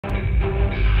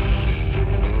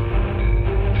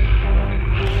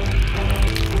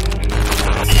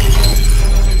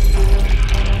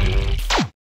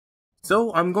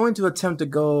So I'm going to attempt to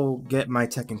go get my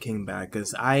Tekken King back,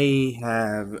 because I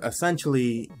have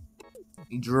essentially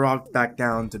dropped back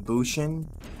down to Bushin.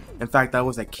 In fact, I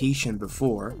was at Kishin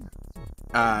before.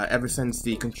 Ever since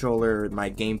the controller, my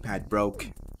gamepad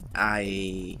broke,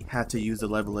 I had to use the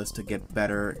level list to get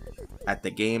better at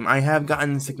the game. I have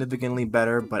gotten significantly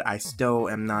better, but I still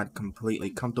am not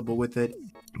completely comfortable with it.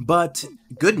 But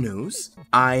good news,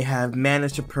 I have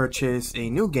managed to purchase a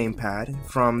new gamepad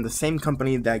from the same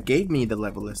company that gave me the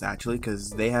level list, actually,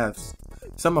 because they have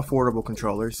some affordable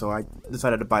controllers, so I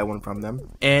decided to buy one from them.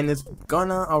 And it's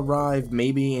gonna arrive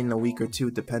maybe in a week or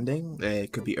two, depending.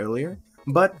 It could be earlier.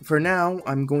 But for now,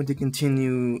 I'm going to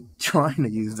continue trying to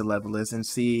use the level list and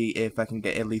see if I can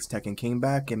get at least Tekken King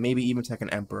back and maybe even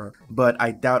Tekken Emperor. But I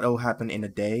doubt it'll happen in a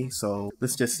day, so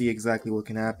let's just see exactly what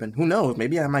can happen. Who knows,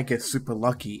 maybe I might get super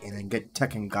lucky and then get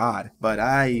Tekken God, but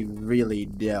I really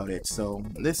doubt it, so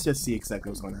let's just see exactly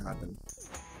what's going to happen.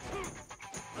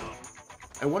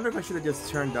 I wonder if I should have just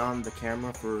turned on the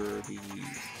camera for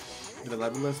the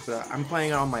level list, but I'm playing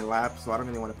it on my lap, so I don't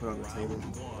really want to put it on the table.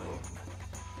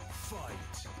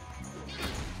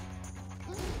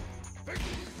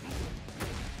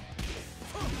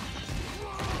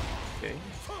 Okay,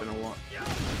 it's been a while.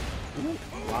 Ooh,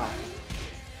 wow.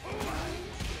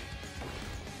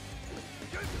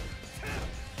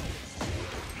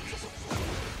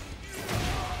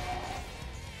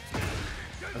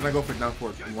 I'm gonna go for down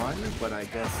forward 1, but I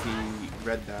guess he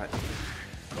read that.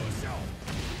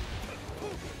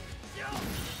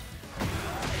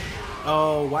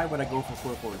 Oh, why would I go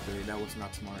for 4-4-3? That was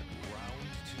not smart.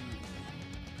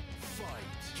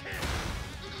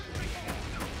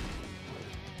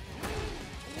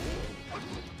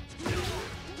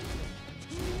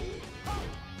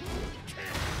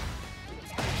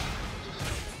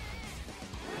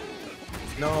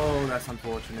 No, that's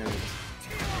unfortunate.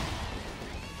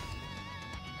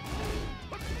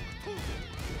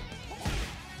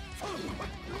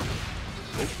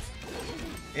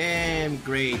 And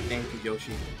great, thank you,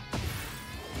 Yoshi.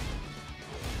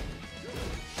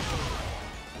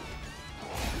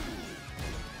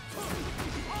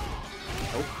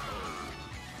 Oh.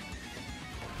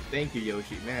 Thank you,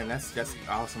 Yoshi. Man, that's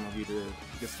awesome of you to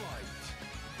just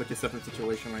put yourself in a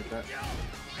situation like that.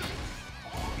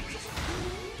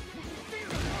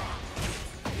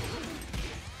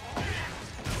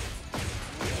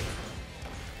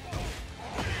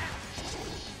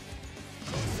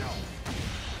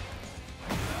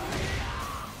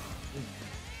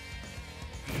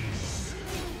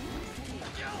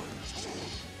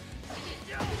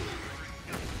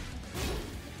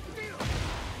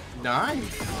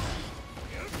 Nice.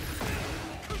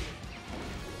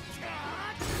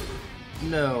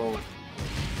 No.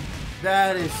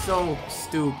 That is so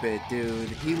stupid, dude.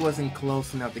 He wasn't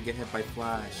close enough to get hit by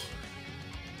Flash.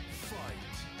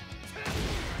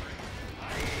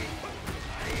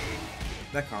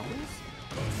 That combos?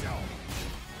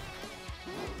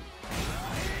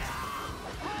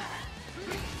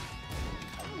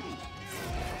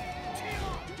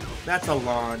 That's a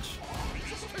launch.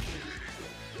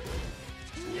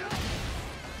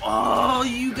 Oh,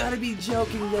 you gotta be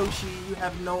joking, Yoshi. You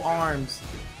have no arms.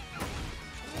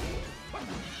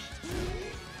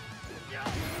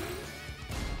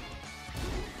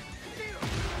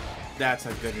 That's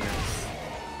a good miss.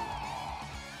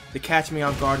 To catch me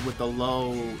off guard with the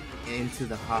low into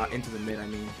the mid, I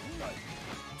mean.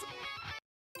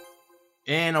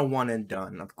 And a one and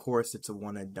done. Of course it's a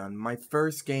one and done. My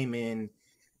first game in,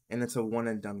 and it's a one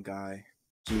and done guy.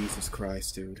 Jesus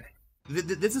Christ, dude.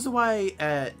 This is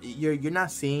why you're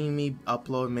not seeing me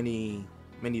upload many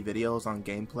videos on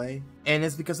gameplay, and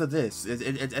it's because of this.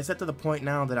 It's at to the point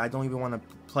now that I don't even want to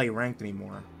play ranked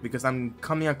anymore, because I'm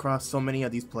coming across so many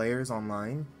of these players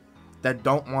online that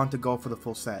don't want to go for the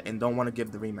full set and don't want to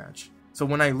give the rematch. So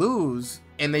when I lose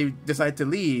and they decide to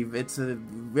leave, it's a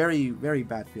very, very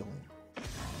bad feeling.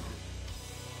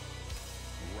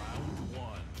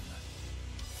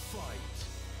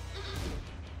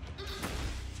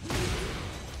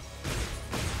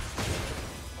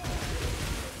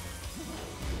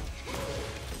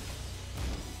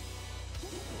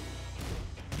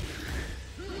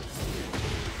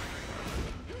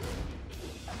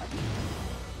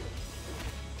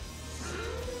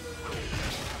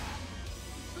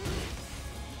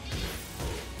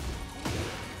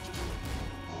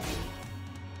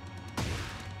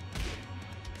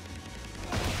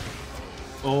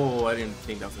 Oh, I didn't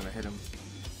think that was gonna hit him.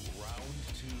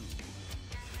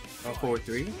 Oh,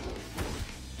 4-3?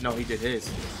 No, he did his.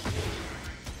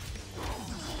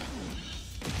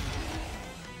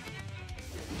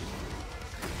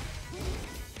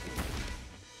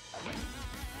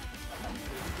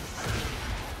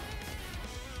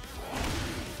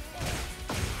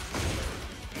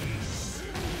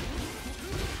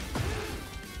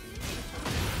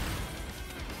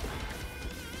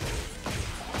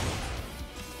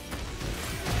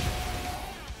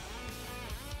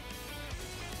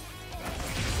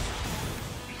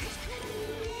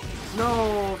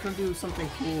 No, I can do something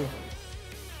cool.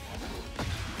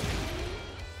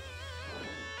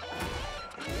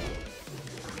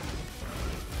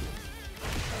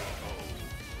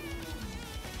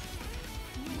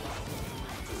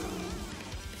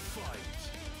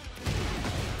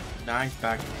 Nice,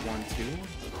 back 1-2.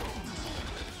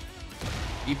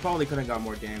 He probably could have got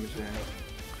more damage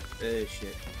there.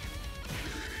 Shit.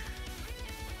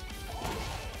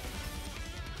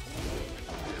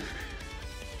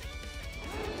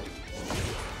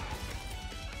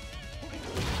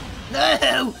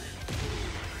 No!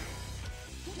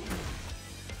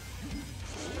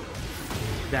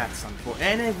 That's unfortunate.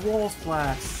 And it wall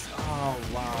splash. Oh,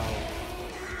 wow.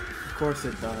 Of course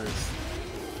it does.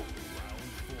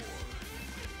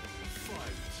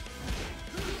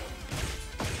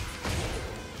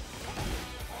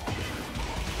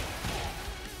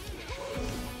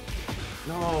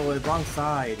 No, the wrong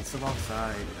side. It's the wrong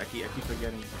side. I keep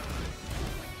forgetting.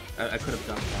 I could have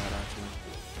done that actually.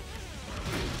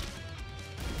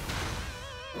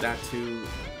 That too.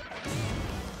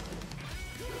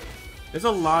 There's a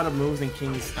lot of moves in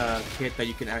King's kit that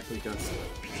you can actually just.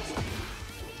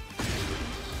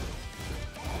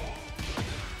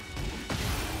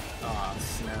 Ah,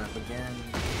 snap again.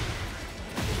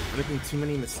 I'm making too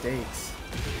many mistakes.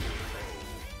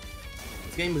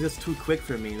 This game was just too quick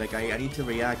for me. Like I need to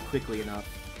react quickly enough.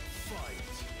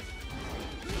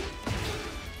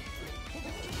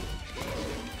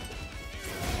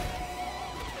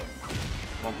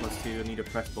 1+2, I need to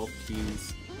press both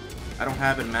keys. I don't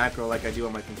have it macro like I do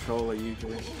on my controller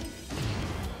usually.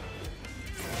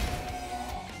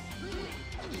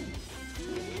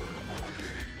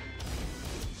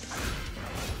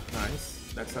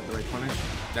 Nice. That's not the right punish.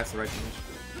 That's the right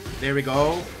punish. There we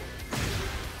go.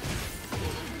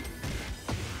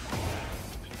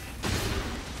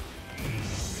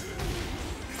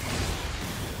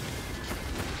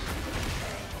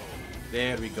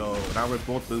 There we go. Now we're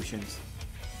both Bushins.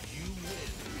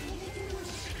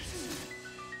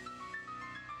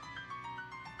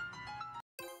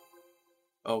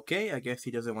 Okay, I guess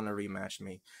he doesn't want to rematch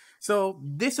me. So,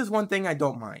 this is one thing I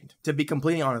don't mind. To be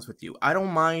completely honest with you, I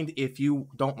don't mind if you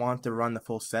don't want to run the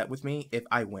full set with me if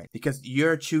I win. Because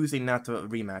you're choosing not to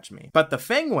rematch me. But the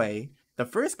Feng way, the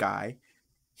first guy,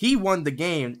 he won the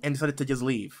game and decided to just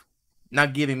leave.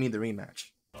 Not giving me the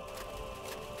rematch.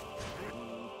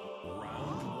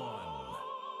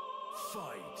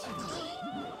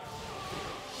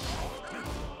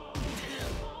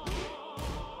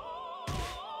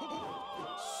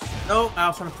 Oh, I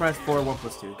was trying to press 4,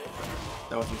 1+2.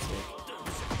 That was a mistake.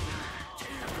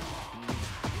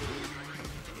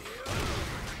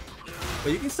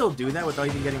 But you can still do that without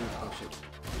even getting. Oh shit.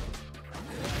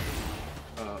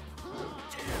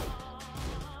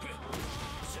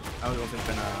 I wasn't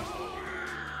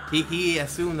gonna. He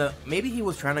assumed that maybe he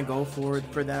was trying to go for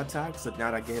that attack, so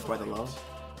now I get hit by the low.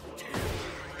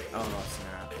 Oh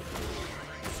snap!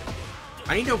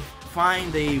 I need to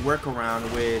find a workaround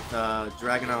with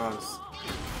Dragunov's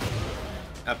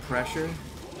pressure.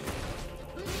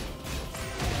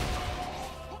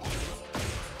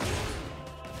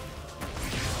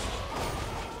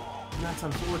 That's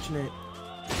unfortunate.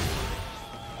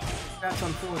 That's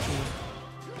unfortunate.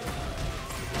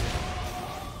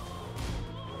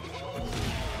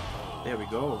 There we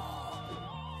go.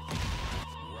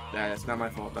 That's not my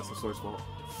fault. That's the sword's fault.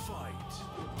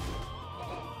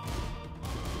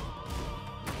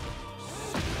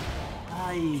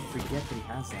 I forget that he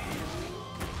has that.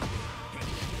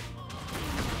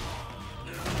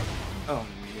 Oh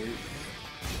no.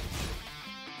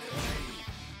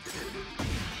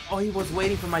 Oh, he was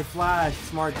waiting for my flash.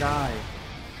 Smart guy.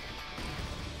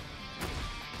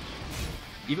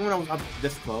 Even when I was up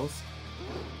this close.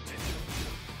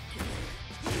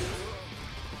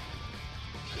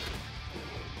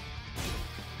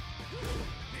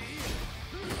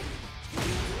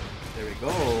 There we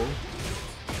go.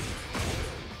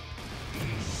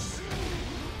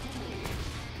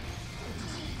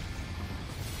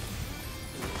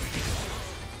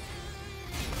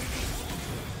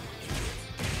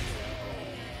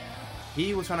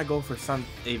 He was trying to go for some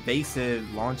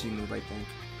evasive launching move, I think.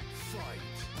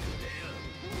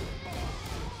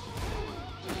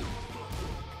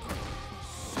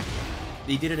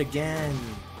 He did it again.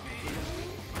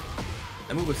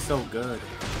 That move was so good.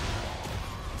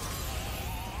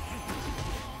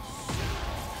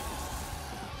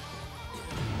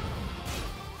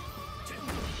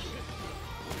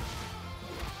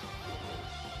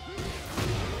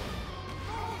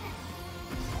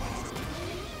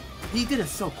 He did it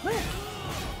so quick.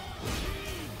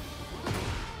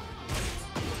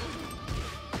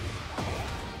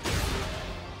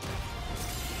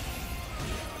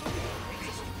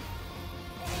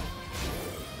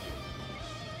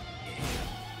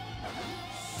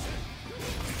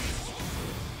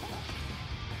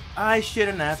 I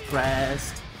shouldn't have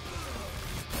pressed.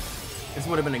 This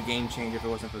would have been a game changer if it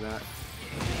wasn't for that.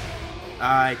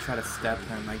 I try to step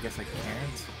him. I guess I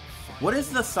can't. What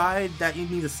is the side that you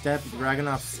need to step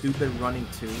Dragunov's stupid running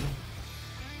to?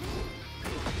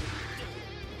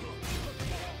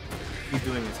 He's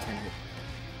doing his 10 hit.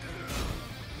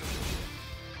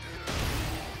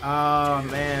 Oh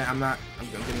man, I'm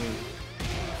getting...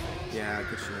 Yeah,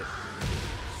 good shit.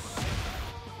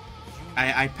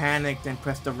 I panicked and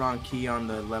pressed the wrong key on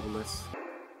the level list.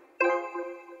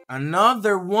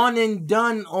 Another one and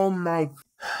done. Oh my...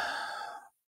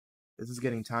 This is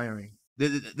getting tiring.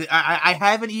 I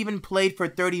haven't even played for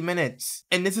 30 minutes,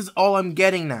 and this is all I'm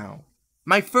getting now.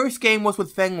 My first game was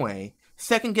with Feng,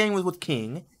 second game was with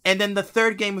King, and then the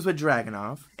third game was with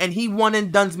Dragunov, and he one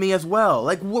and dones me as well.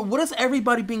 Like, what is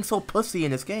everybody being so pussy in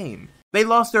this game? They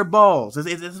lost their balls.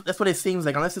 That's what it seems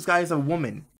like, unless this guy is a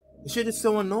woman. This shit is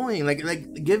so annoying. Like,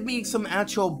 give me some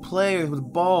actual players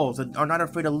with balls that are not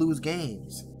afraid to lose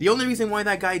games. The only reason why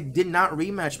that guy did not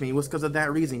rematch me was because of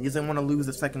that reason. He doesn't want to lose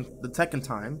the second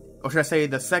time, or should I say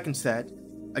the second set,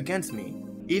 against me.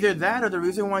 Either that, or the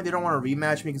reason why they don't want to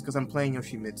rematch me is because I'm playing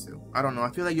Yoshimitsu. I don't know.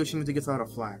 I feel like Yoshimitsu gets a lot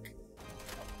of flack.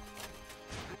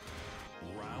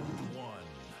 Round 1.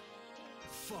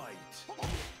 Fight.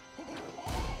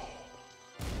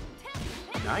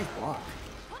 Nice block.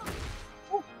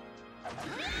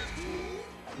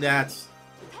 That's...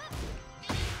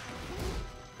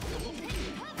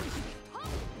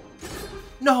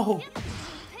 No!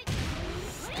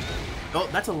 Oh,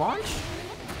 that's a launch?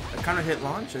 A counter hit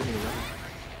launch? I didn't even know.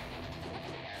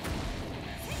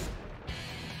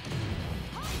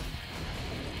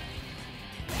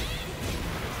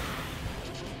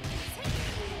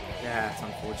 Yeah, it's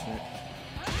unfortunate.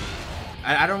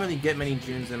 I don't really get many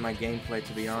Junes in my gameplay,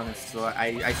 to be honest, so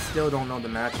I still don't know the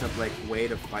matchup, like, way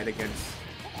to fight against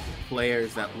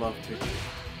players that love to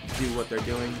do what they're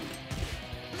doing.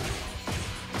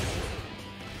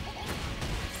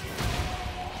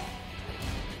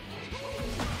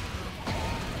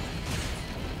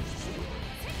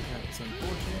 That's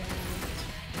unfortunate.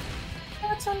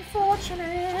 That's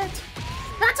unfortunate.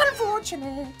 That's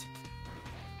unfortunate.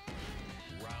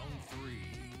 Round 3.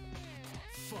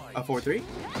 Fight. A 4-3?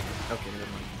 Okay,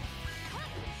 never mind.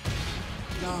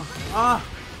 No. Ah!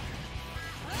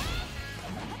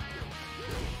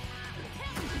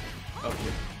 Okay.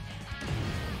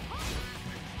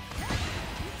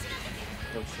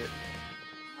 Oh shit.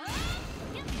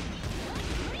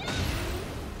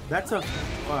 That's a...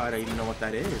 Oh, I don't even know what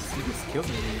that is. He just killed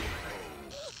me.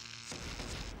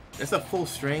 It's a full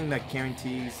string that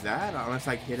guarantees that, unless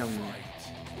I hit him.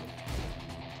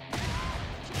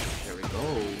 There we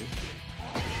go.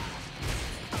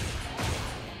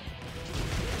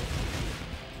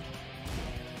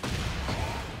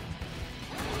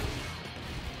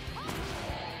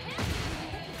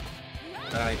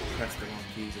 I pressed the wrong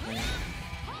keys again.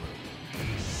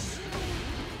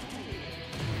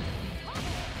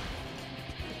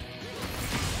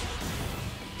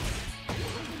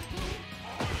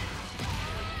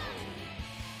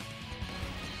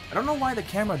 I don't know why the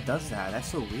camera does that. That's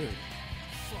so weird.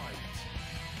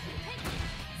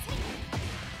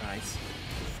 Nice.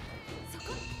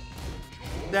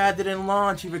 That didn't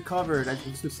launch. He recovered. That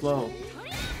was too slow.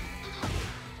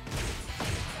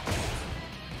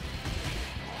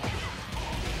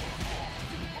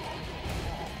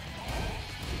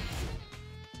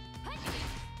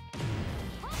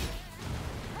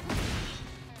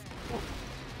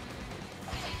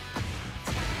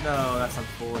 No, that's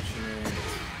unfortunate.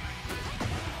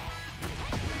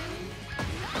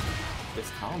 This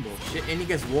combo, shit, and he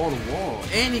gets wall to wall,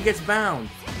 and he gets bound.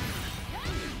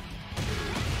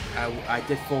 I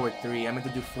did forward 3. I meant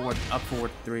to do up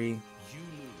forward 3.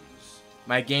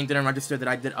 My game didn't register that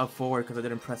I did up forward because I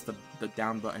didn't press the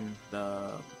down button,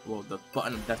 the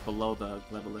button that's below the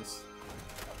level list.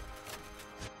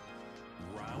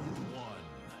 Round 1.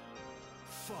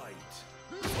 Fight.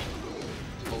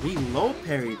 Oh, he low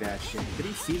parried that shit. Did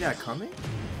he see that coming?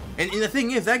 And the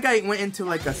thing is, that guy went into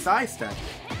like a side step.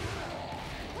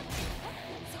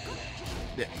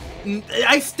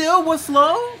 I still was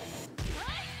slow?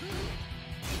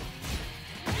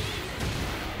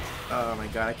 Oh my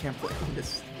god, I can't play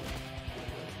this.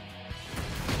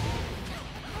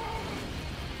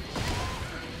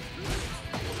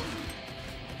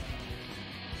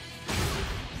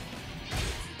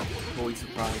 Oh, he's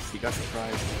surprised. He got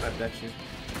surprised. I bet you.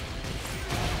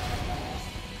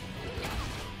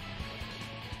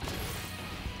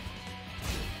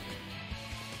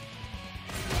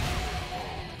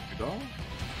 There we go. Round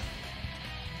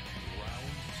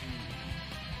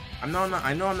 2. I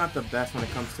know I'm not the best when it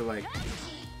comes to like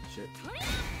shit.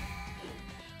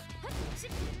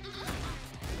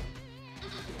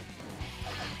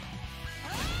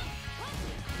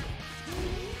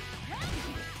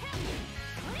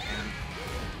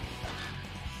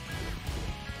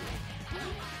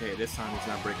 Okay, this time he's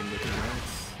not breaking the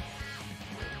defense.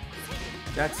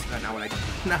 That's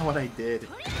not what I did.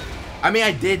 I mean,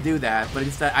 I did do that, but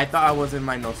it's that I thought I was in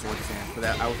my no sword stance, but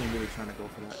I wasn't really trying to go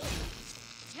for that.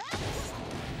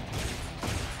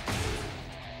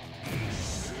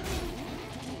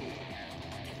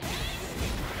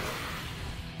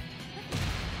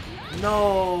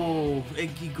 No!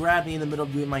 He grabbed me in the middle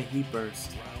of doing my heat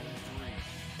burst.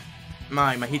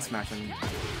 My heat smash, I mean.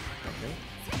 Okay.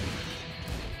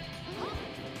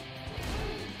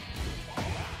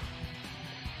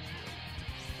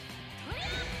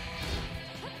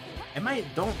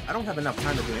 I don't have enough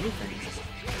time to do anything.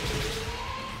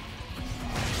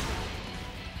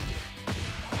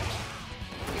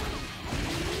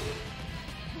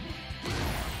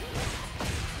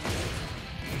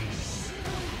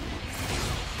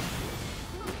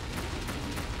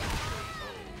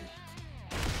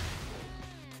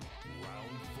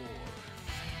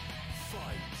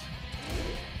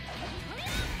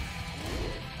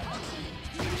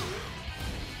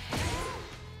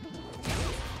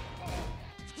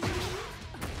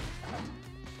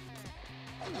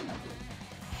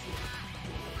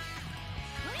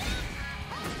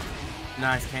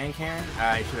 Nice can.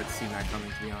 I should have seen that coming,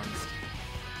 to be honest.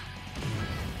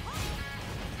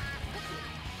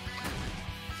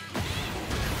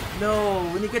 No,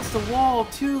 when he gets the wall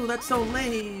too, that's so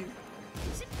lame.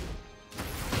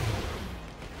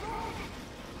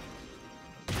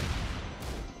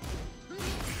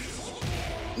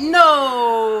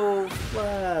 No!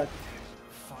 Fuck.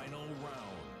 Final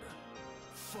round.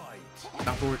 Fight.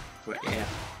 Not forward. But yeah.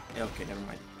 Okay, never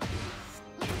mind.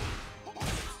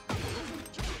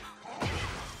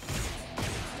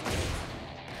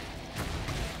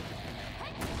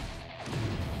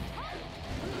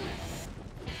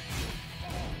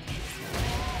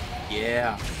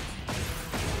 Yeah.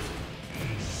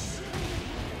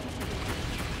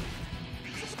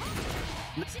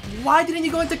 Why didn't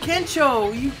you go into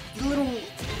Kencho? You little...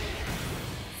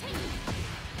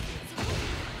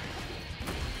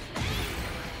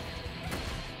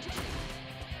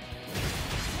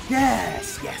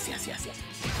 Yes! Yes, yes, yes, yes.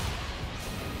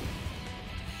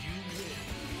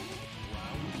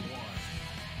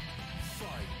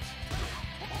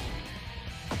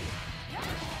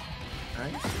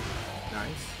 Nice.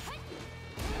 Nice.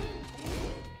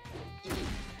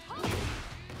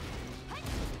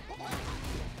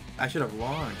 I should have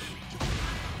launched.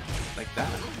 Like that.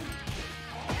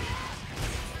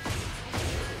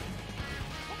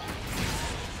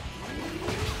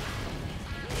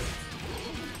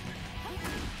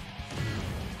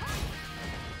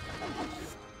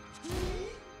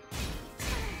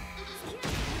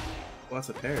 Well, that's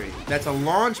a parry. That's a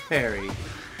launch parry.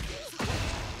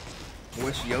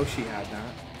 Wish Yoshi had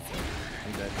that.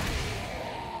 I'm dead.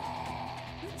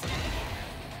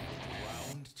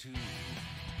 Round 2.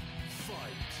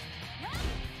 Fight.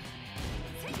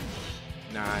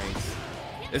 Nice.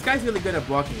 This guy's really good at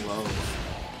blocking lows.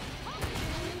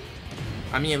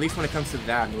 I mean, at least when it comes to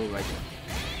that move, like.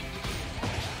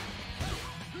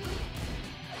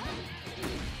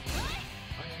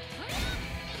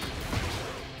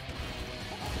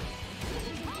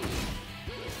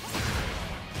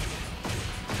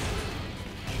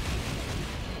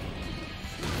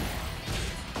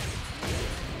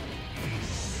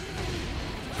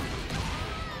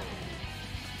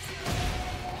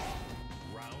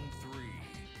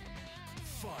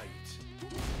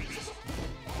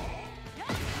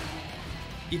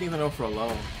 He didn't even go for a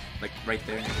low, like right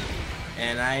there.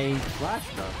 And I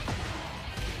flashed up.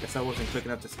 Guess I wasn't quick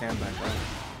enough to stand back up.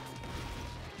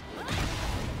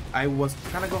 I was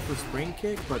trying to go for spring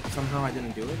kick, but somehow I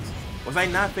didn't do it. Was I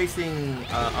not facing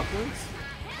upwards?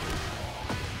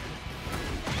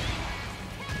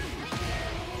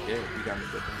 Yeah, you got me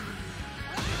good.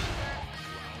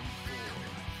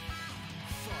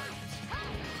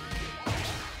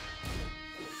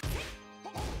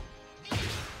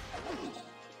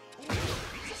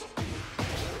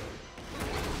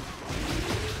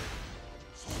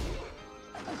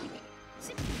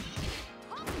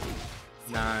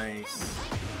 Nice.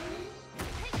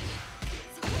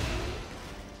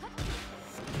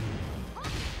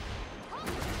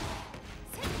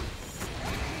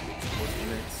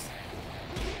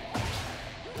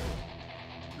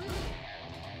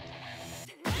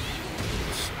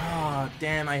 Oh,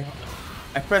 damn,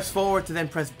 I pressed forward to then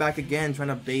press back again, trying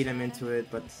to bait him into it,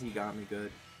 but he got me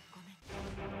good.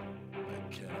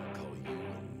 I cannot call you.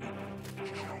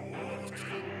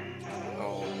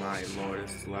 Oh my lord,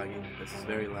 this is laggy. This is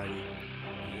very laggy.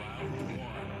 Round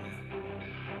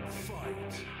one.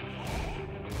 Fight.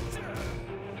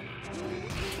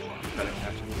 Better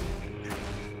catch me.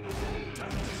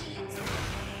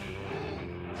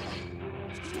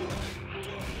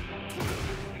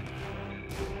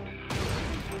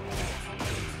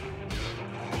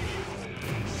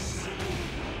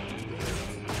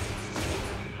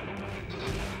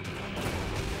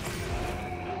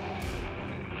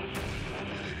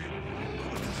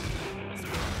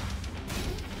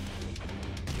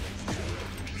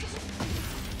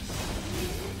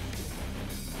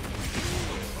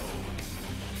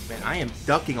 Man, I am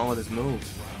ducking all of his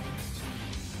moves.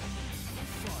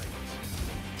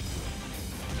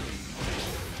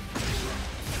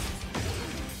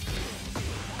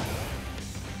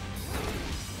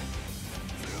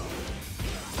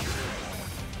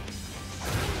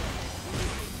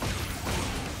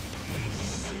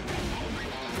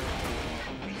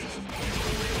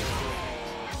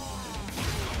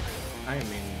 I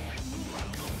mean,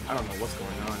 I don't know what's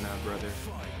going on now, brother.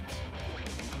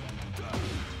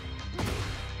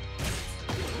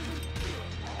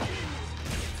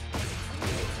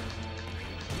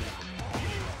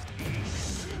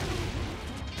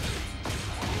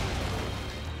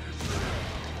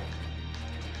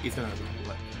 He's gonna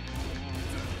what?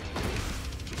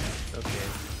 Okay.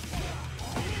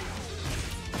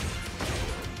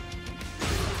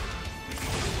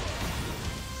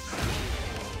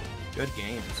 Good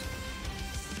games.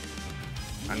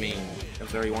 I mean, it was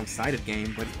a very one-sided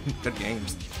game, but good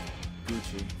games.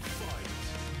 Gucci.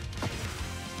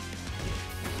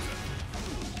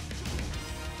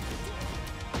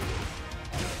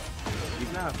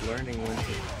 He's not learning when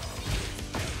to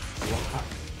block.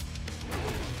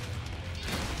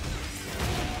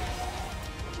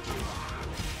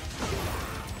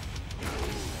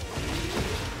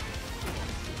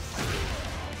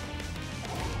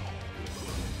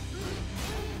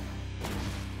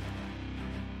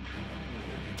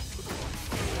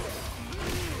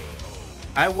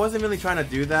 I wasn't really trying to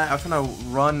do that. I was trying to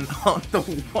run on the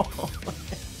wall.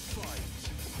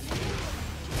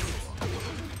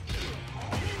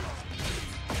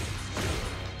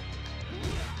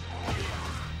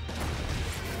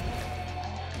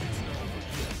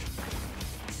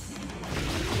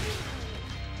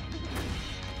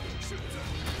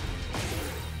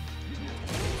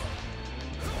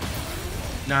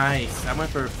 Nice. I went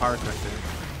for a power crusher.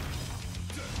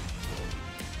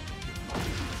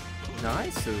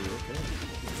 Nice. Okay.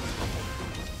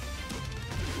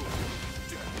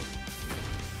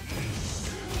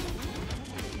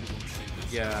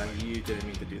 Yeah, you didn't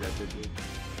mean to do that, did you?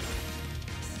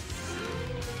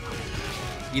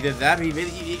 Either that or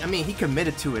I mean, he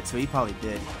committed to it, so he probably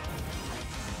did.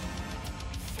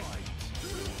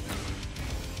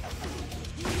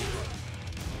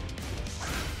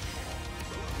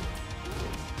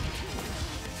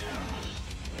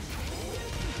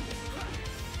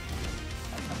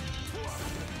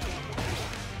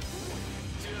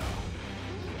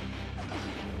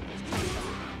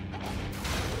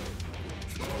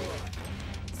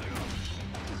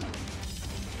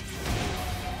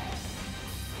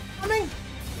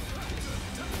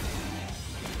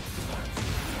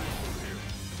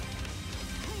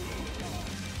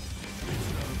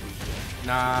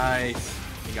 Nice.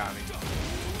 He got me.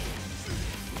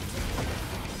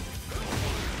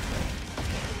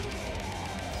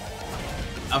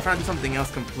 I was trying to do something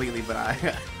else completely, but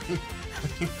I...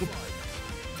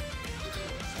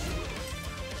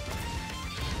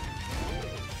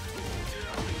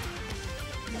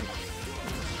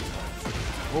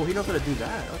 Oh, he knows how to do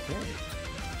that. Okay.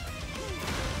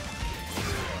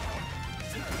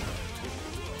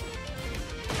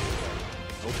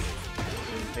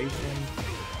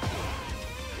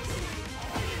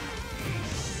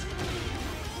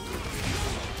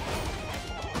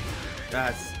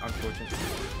 That's unfortunate.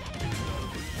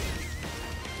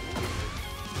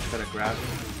 Gotta grab him.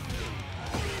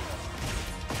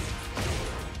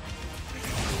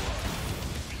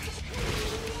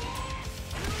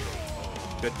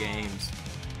 Good games.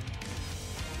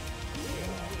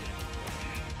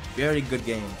 Very good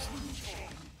games.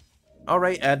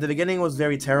 Alright, the beginning was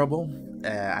very terrible.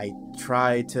 I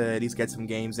tried to at least get some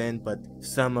games in, but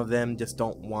some of them just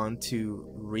don't want to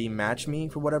rematch me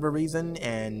for whatever reason,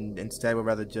 and instead would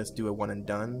rather just do a one and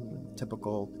done,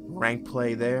 typical rank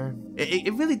play there.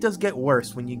 It really does get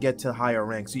worse when you get to higher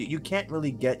ranks. You can't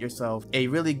really get yourself a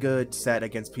really good set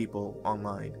against people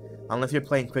online, unless you're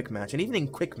playing quick match, and even in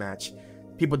quick match,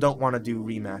 people don't want to do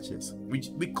rematches.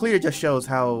 We clearly just shows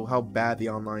how bad the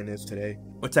online is today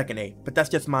with Tekken 8. But that's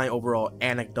just my overall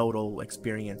anecdotal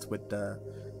experience with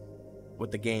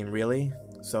the game, really.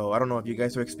 So I don't know if you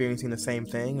guys are experiencing the same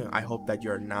thing. I hope that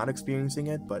you're not experiencing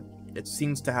it, but it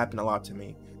seems to happen a lot to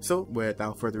me. So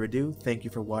without further ado, thank you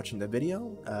for watching the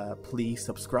video. Please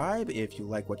subscribe if you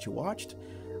like what you watched.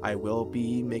 I will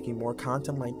be making more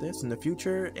content like this in the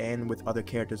future, and with other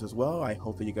characters as well. I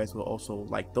hope that you guys will also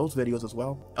like those videos as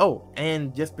well. Oh,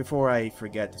 and just before I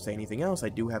forget to say anything else, I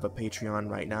do have a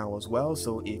Patreon right now as well,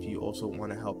 so if you also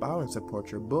want to help out and support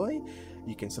your boy,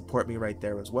 you can support me right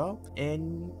there as well.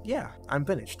 And yeah, I'm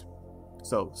finished.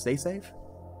 So stay safe,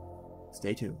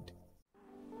 stay tuned.